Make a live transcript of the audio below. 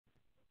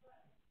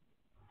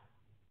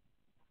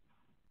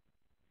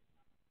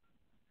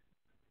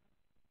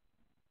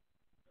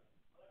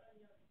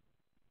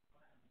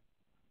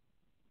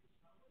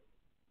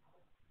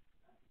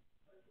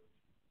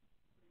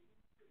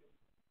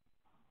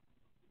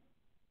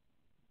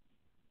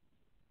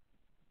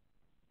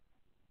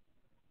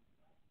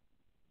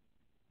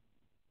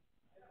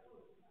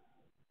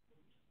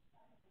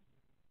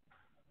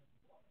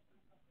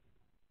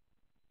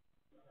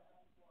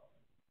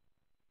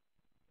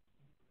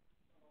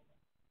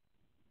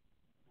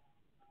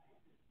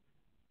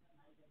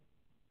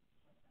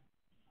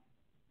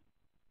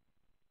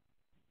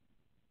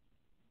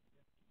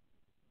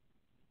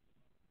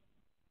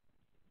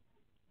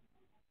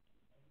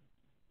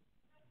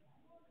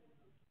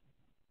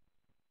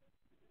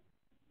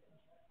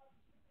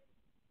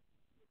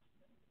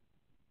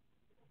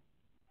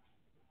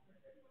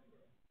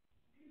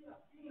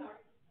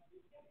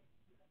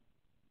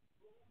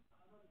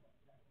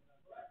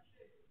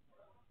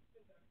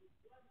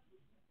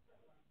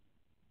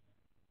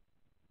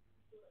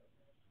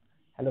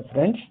Hello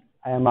friends,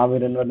 I am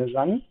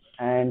En-RZT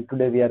and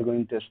today we are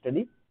going to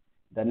study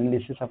the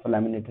analysis of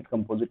laminated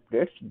composite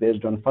plates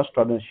based on first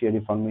order shear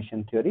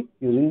deformation theory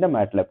using the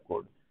Matlab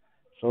code.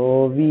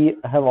 So we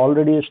have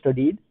already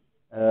studied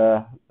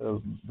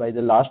by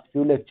the last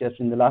few lectures,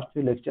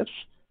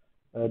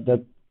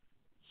 the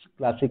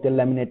classical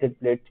laminated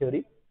plate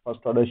theory, first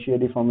order shear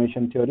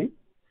deformation theory,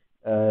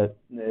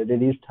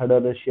 reduced third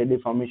order shear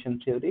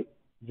deformation theory,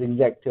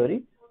 zigzag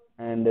theory,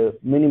 and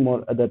many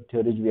more other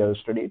theories we have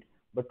studied.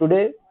 But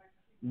today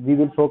we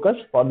will focus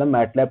for the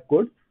Matlab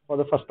code for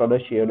the first order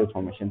shear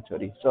deformation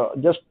theory. So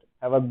just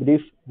have a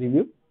brief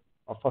review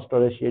of first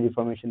order shear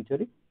deformation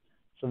theory.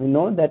 So we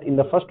know that in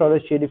the first order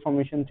shear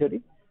deformation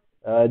theory,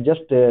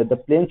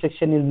 the plane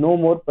section is no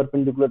more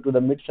perpendicular to the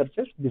mid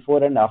surface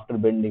before and after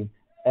bending,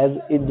 as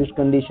if this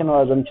condition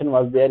or assumption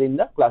was there in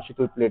the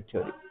classical plate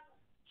theory.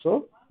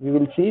 So we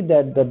will see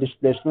that the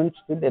displacement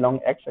field along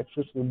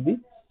x-axis will be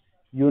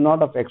u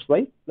naught of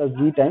xy plus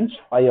z times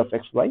phi of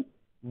xy.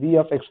 V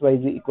of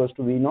xyz equals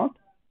to v naught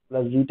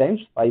plus z times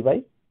phi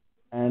y,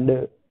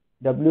 and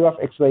w of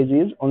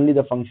xyz is only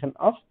the function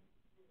of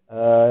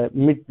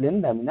mid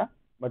plane lamina,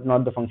 but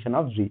not the function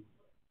of z.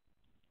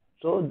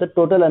 So the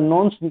total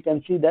unknowns, we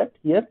can see that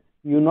here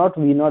u naught,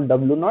 v naught,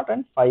 w naught,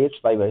 and phi x,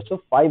 phi y.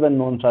 So 5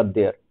 unknowns are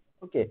there.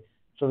 Okay,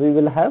 so we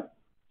will have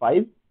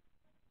 5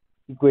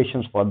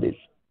 equations for this.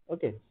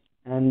 Okay,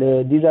 and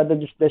these are the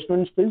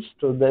displacement fields.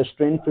 So the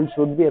strain fields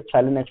would be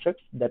epsilon xx,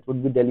 that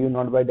would be del u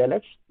naught by del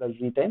x plus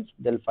z times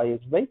del phi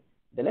x by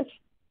del x,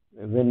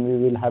 when we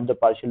will have the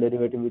partial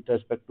derivative with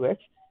respect to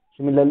x.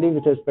 Similarly,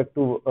 with respect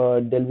to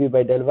del v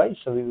by del y,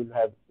 so we will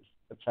have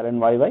epsilon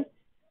yy,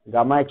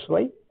 gamma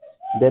xy,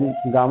 then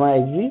gamma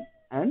xz,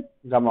 and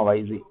gamma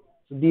yz.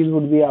 So these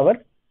would be our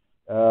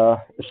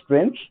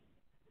strains,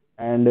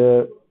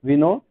 and we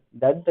know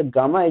that the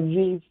gamma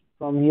xz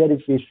from here,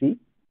 if we see,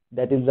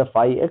 that is the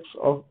phi x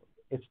of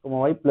x comma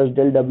y plus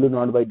del w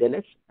naught by del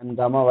x, and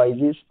gamma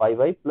yz is phi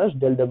y plus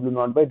del w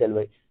naught by del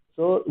y.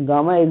 So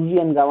gamma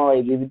xz and gamma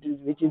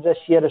yz, which is a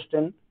shear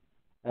strain,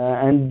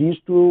 and these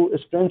two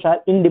strains are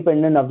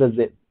independent of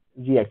the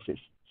z axis.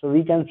 So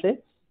we can say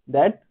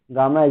that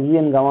gamma xz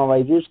and gamma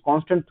yz is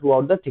constant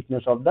throughout the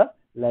thickness of the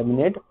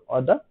laminate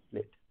or the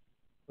plate.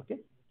 Okay.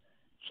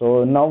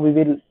 So now we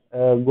will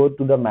go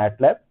to the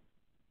Matlab,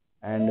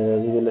 and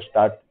we will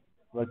start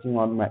working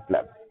on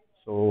Matlab.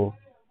 So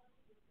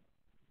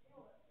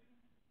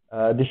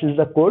this is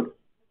the code.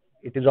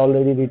 It is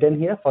already written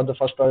here for the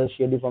first order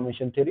shear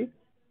deformation theory,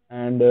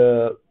 and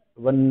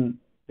one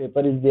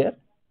paper is there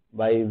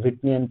by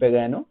Whitney and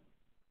Pagano.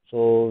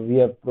 So we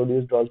have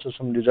produced also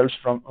some results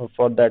from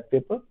for that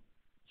paper.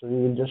 So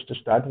we will just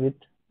start with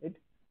it.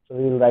 So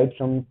we will write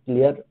some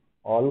clear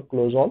all,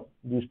 close all,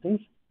 these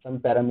things, some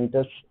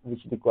parameters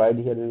which required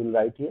here we will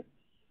write here,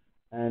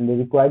 and the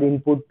required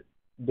input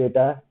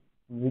data,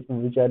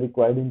 which are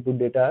required input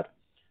data are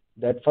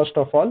that first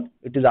of all,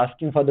 it is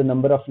asking for the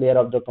number of layer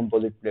of the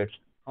composite plates,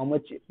 how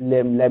much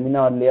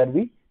lamina or layer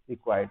we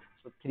required.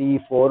 So 3,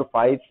 4,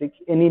 5, 6,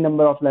 any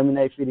number of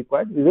lamina if we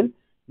required, we will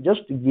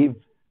just give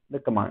the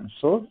command.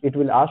 So it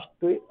will ask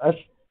to us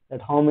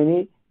that how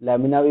many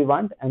lamina we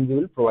want, and we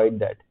will provide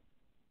that.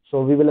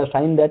 So we will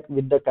assign that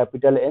with the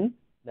capital N,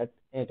 that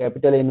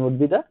capital N would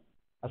be the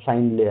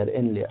assigned layer,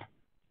 N layer.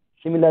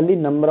 Similarly,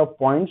 number of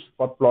points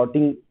for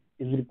plotting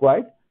is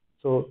required.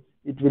 So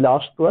it will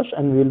ask to us,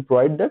 and we will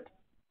provide that.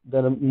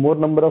 The more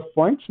number of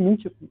points means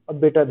a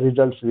better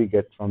results we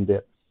get from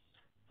there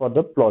for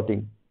the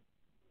plotting.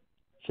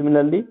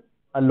 Similarly,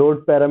 a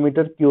load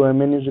parameter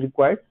QMN is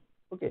required.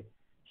 Okay,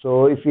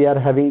 so if we are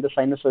having the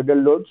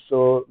sinusoidal load,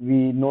 so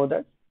we know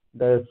that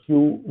the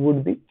Q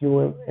would be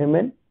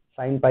QMN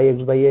sin pi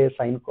x by a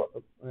sin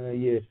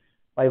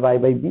pi y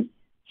by b.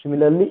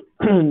 Similarly,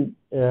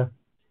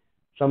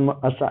 some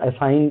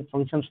assigned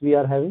functions we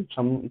are having,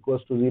 sum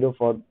equals to 0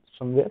 for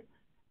somewhere,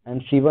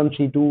 and C1,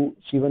 C2,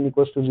 C1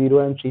 equals to 0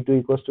 and C2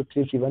 equals to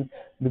 3 C1,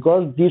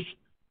 because this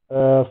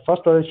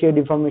first order shear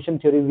deformation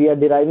theory, we are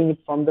deriving it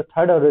from the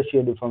third order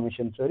shear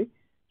deformation theory,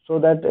 so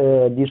that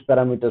these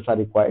parameters are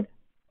required.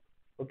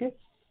 Okay.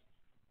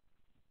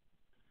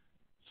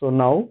 So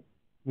now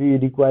we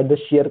require the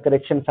shear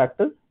correction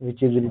factor,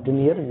 which is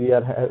written here. We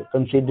are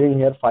considering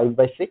here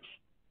 5/6,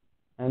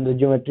 and the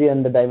geometry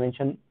and the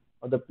dimension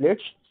of the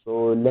plates.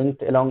 So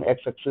length along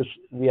x-axis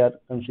we are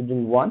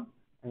considering 1,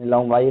 and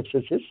along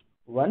y-axis is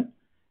 1,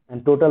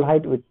 and total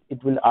height,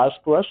 it will ask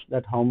to us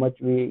that how much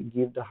we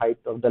give the height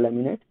of the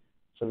laminate,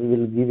 so we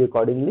will give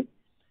accordingly.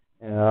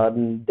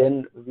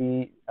 Then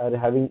we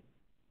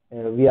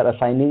are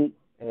assigning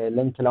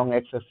length along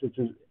x-axis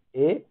is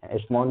a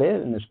small a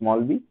and a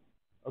small b,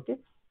 okay,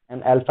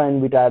 and alpha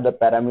and beta are the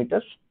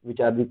parameters which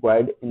are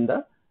required in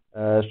the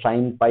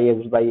sin pi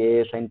x by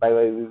a, sin pi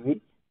by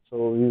b.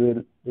 So we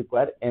will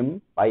require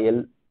m pi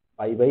l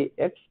pi by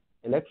x,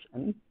 lx,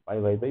 and pi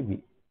y by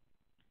b.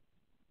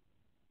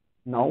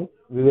 Now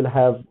we will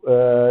have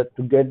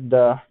to get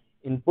the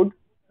input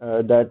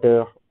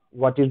that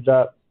what is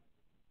the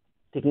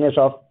thickness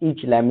of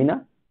each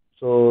lamina.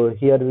 So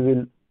here we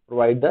will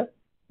provide the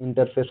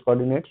interface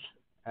coordinates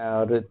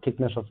the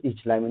thickness of each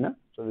lamina.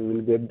 So we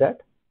will get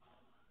that.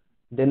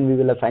 Then we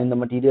will assign the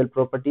material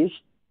properties.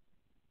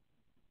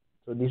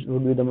 So this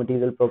would be the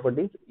material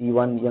properties.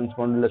 E1 Young's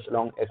modulus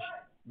along x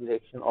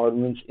direction, or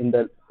means in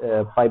the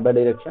fiber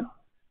direction,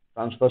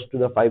 transfers to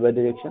the fiber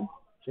direction.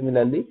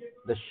 Similarly,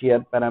 the shear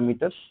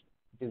parameters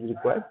it is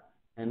required,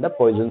 and the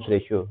Poisson's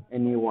ratio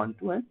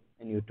Nu12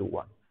 and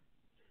Nu21.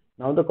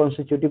 Now the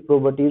constitutive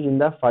properties in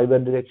the fiber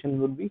direction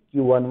would be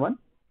Q11,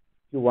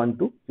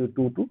 Q12,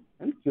 Q22,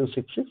 and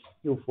Q66,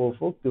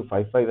 Q44,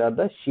 Q55 are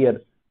the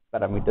shear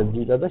parameters.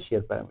 These are the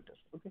shear parameters.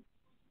 Okay.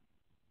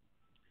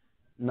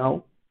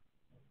 Now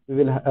we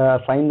will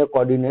assign the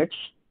coordinates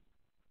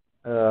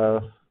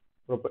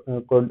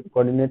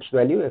coordinates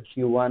value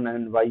xu1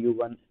 and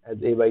yu1 as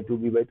a by 2,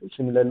 b by 2.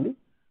 Similarly,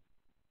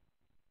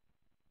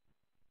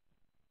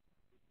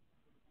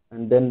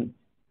 and then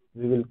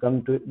we will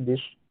come to this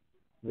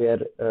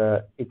where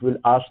it will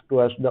ask to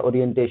us the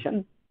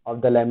orientation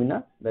of the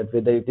lamina, that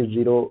whether it is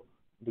 0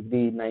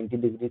 degree, 90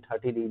 degree,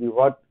 30 degree,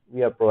 what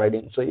we are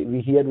providing. So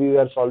here we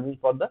are solving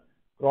for the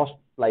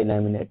cross-ply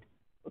laminate,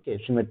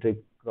 okay, symmetric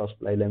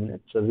cross-ply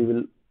laminate. So we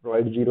will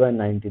provide 0 and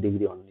 90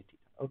 degree only,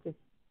 okay.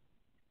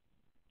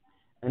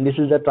 And this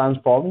is the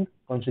transformed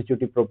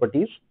constitutive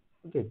properties,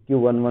 okay,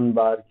 Q11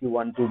 bar,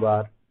 Q12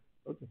 bar,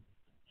 okay.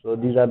 So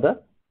these are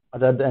the,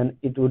 other than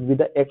it would be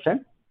the x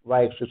and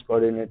y axis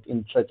coordinate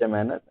in such a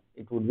manner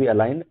it would be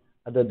aligned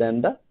other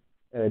than the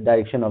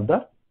direction of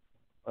the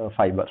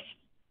fibers,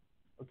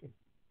 okay.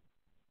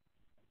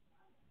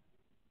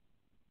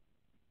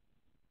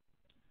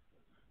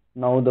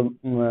 Now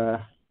the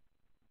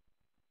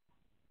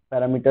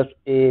parameters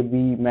A,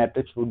 B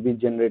matrix would be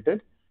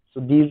generated. So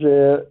these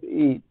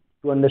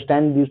to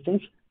understand these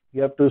things,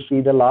 you have to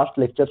see the last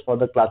lectures for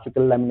the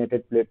classical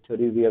laminated plate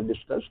theory we have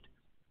discussed,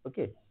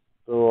 okay.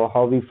 So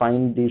how we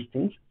find these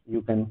things,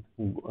 you can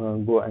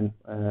go and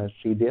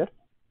see there,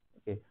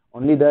 okay.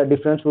 Only the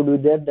difference would be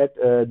there that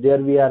there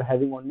we are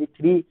having only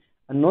 3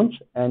 unknowns,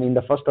 and in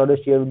the first order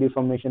shear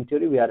deformation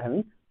theory we are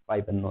having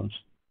 5 unknowns.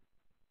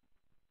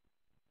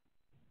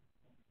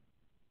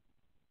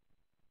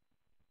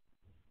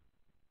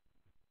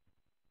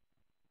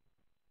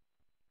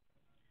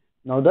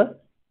 Now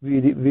we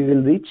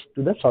will reach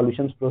to the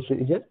solutions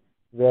procedure,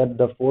 where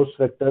the force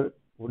vector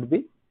would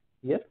be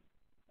here,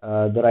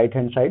 the right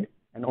hand side,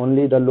 and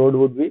only the load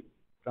would be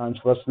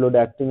transverse load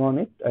acting on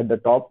it at the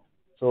top.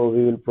 So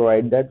we will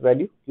provide that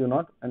value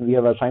Q0, and we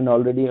have assigned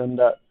already on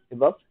the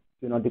above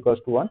Q0 equals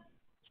to 1.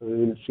 So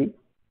we will see,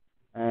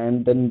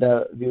 and then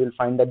we will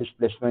find the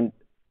displacement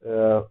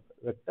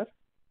vector,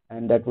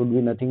 and that would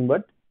be nothing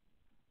but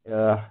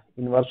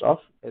inverse of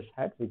S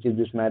hat, which is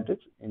this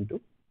matrix, into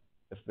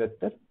F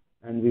vector,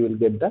 and we will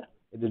get the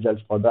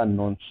results for the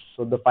unknowns.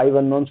 So the 5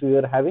 unknowns we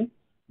were having: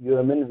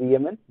 UMN,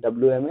 VMN,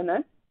 WMN,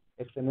 and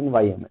XMN,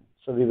 YMN.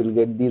 So we will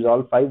get these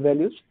all 5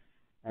 values,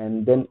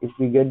 and then if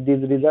we get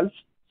these results,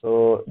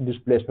 so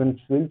displacement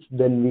fields,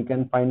 then we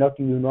can find out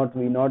U0,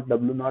 V0,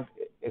 W0,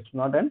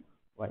 X0, and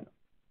Y0.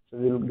 So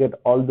we will get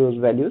all those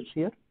values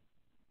here.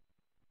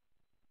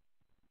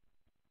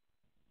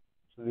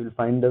 So we will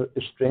find the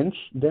strengths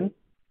then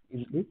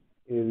easily.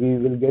 We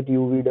will get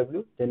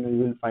UVW, then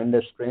we will find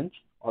the strengths,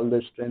 all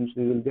the strengths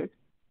we will get,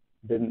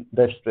 then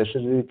the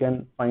stresses we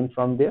can find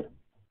from there.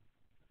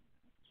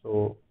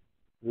 So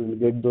we will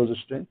get those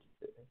strengths,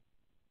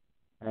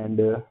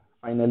 and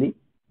finally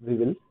we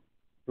will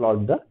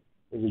plot the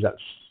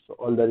results. So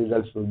all the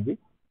results will be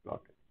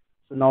plotted.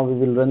 So now we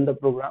will run the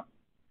program.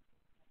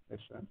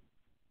 Let's run.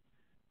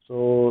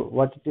 So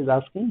what it is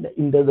asking,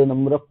 enter the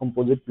number of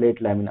composite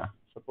plate lamina.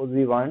 Suppose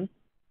we want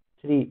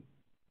 3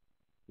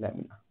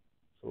 lamina.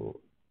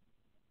 So,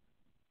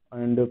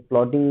 and the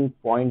plotting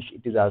points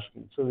it is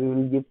asking. So we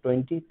will give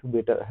 20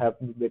 to have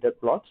better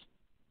plots.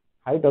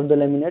 Height of the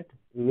laminate,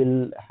 we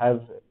will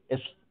have S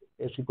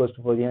equals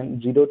to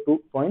 0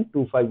 to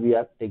 0.25. We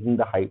are taking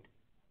the height.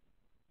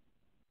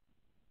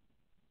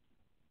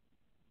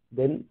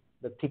 Then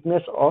the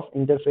thickness of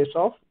interface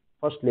of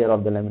first layer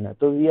of the lamina.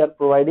 So we are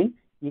providing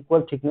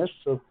equal thickness.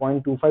 So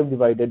 0.25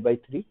 divided by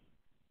 3,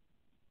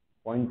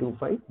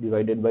 0.25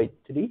 divided by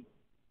 3,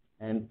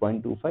 and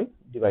 0.25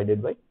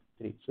 divided by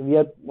 3. So we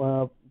are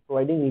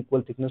providing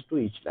equal thickness to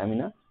each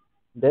lamina.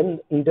 Then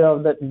in terms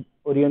of the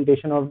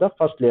orientation of the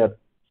first layer,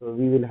 so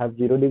we will have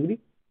 0 degree,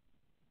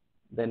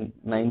 then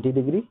 90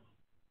 degree,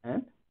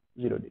 and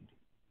 0 degree.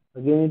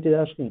 Again, it is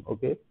asking,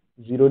 okay,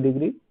 0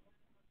 degree,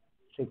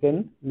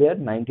 second layer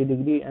 90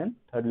 degree, and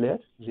third layer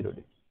 0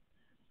 degree.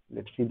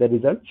 Let's see the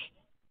results.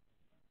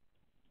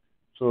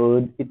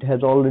 So it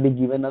has already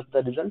given us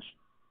the results.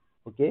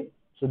 Okay,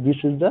 so this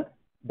is the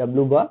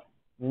W bar,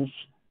 means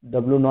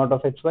W naught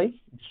of xy,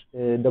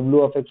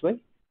 W of xy,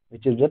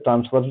 which is the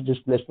transverse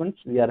displacements.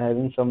 We are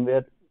having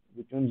somewhere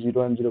between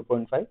 0 and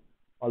 0.5,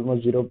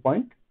 almost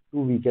 0.2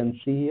 we can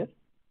see here.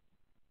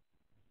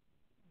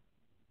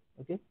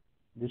 Okay,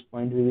 this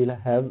point we will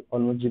have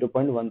almost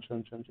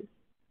 0.177. So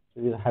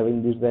we are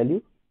having this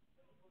value.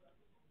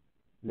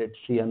 Let's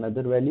see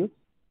another value.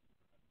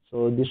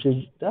 So this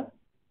is the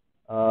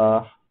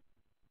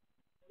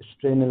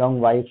strain along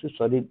y-axis.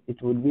 Sorry,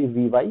 it would be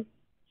Vy.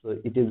 So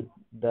it is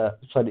the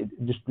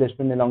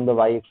displacement along the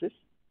y-axis.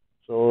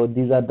 So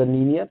these are the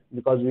linear,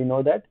 because we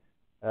know that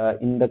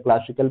in the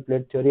classical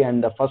plate theory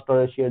and the first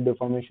order shear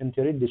deformation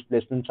theory,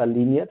 displacements are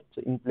linear.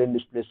 So in plane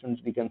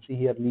displacements we can see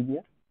here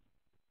linear,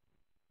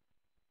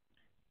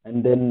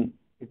 and then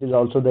it is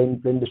also the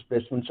in plane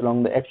displacements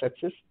along the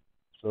x-axis.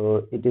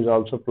 So it is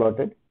also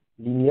plotted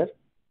linear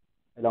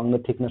along the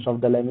thickness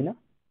of the lamina.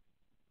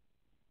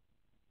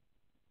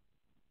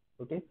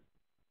 Okay,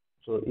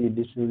 so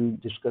this we will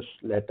discuss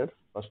later.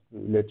 First,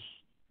 let's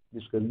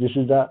discuss. This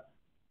is the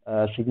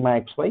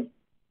sigma xy.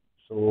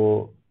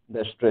 So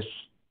the stress,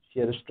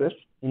 shear stress,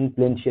 in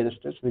plane shear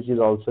stress, which is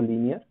also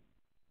linear,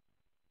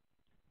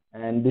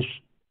 and this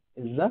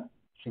is the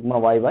sigma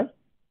yy.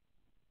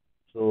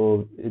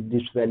 So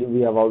this value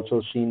we have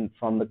also seen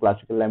from the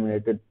classical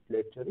laminated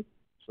plate theory.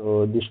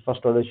 So this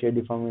first order shear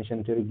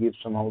deformation theory gives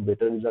somehow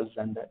better results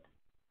than that.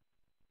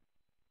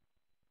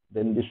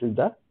 Then this is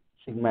the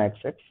sigma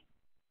xx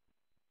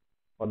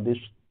for this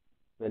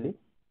value,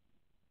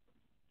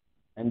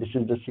 and this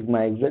is the sigma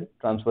xz,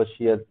 transverse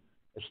shear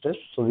stress.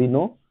 So we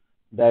know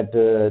that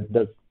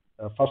the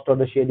first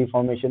order shear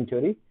deformation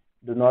theory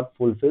do not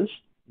fulfills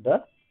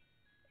the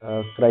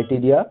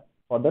criteria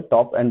for the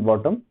top and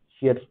bottom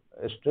shear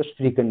stress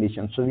free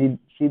conditions. So we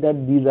see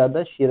that these are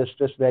the shear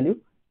stress value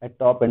at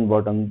top and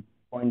bottom,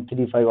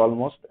 0.35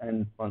 almost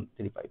and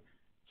 0.35.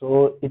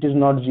 So it is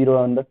not zero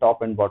on the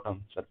top and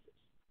bottom surface.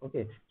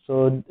 Okay,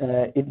 so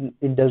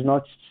it does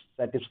not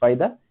satisfy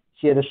the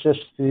shear stress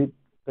free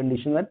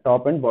condition at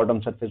top and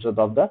bottom surfaces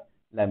of the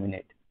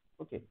laminate.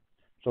 Okay,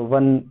 so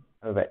one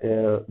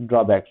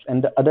drawbacks,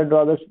 and the other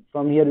drawbacks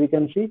from here we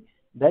can see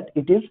that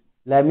it is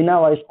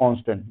lamina wise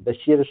constant. The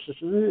shear stress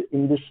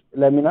in this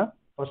lamina,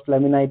 first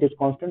lamina it is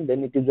constant,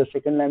 then it is the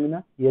second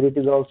lamina, here it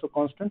is also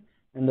constant,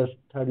 and the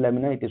third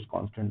lamina it is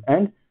constant.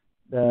 And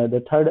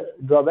the third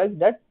drawback,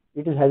 that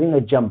it is having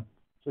a jump.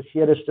 So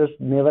shear stress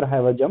never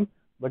have a jump,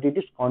 but it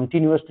is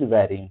continuously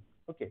varying.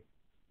 Okay,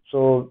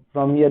 so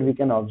from here we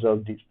can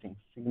observe these things,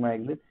 sigma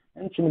xz,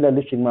 and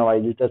similarly sigma y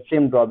is the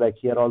same drawback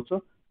here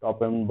also.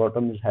 Top and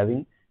bottom is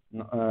having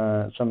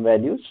some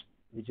values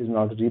which is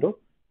not zero,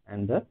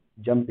 and the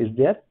jump is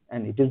there,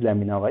 and it is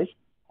lamina wise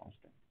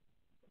constant.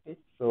 Okay,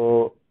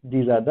 so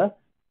these are the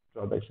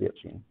drawbacks we have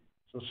seen.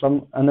 So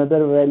some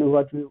another value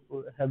what we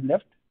have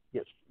left,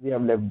 yes, we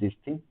have left this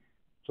thing.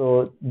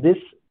 So this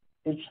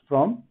is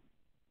from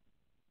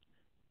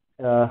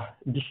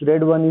this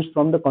red one is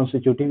from the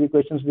constitutive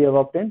equations we have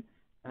obtained,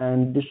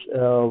 and this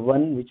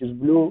one which is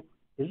blue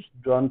is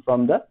drawn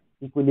from the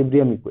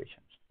equilibrium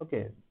equations.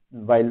 Okay,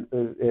 while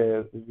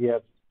we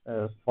are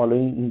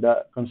following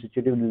the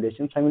constitutive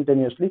relation,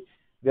 simultaneously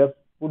we have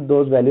put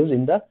those values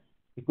in the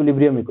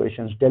equilibrium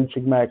equations, del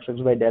sigma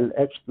xx by del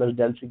x plus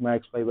del sigma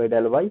xy by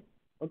del y.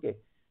 Okay,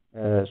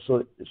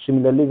 so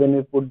similarly when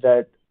we put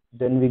that,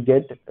 then we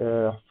get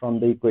from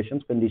the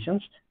equations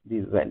conditions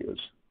these values.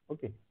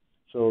 Okay,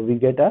 so we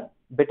get a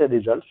better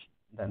results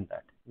than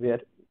that, where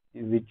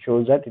which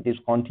shows that it is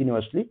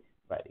continuously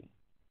varying.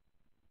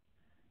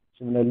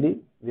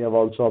 Similarly, we have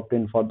also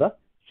obtained for the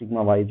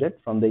sigma yz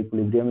from the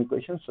equilibrium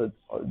equation. So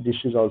this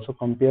is also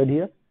compared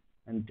here,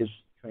 and it is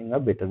showing a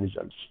better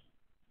results.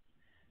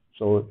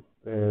 So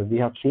we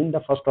have seen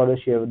the first order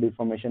shear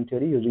deformation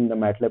theory using the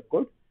Matlab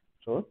code.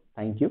 So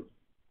thank you.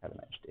 Have a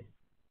nice day.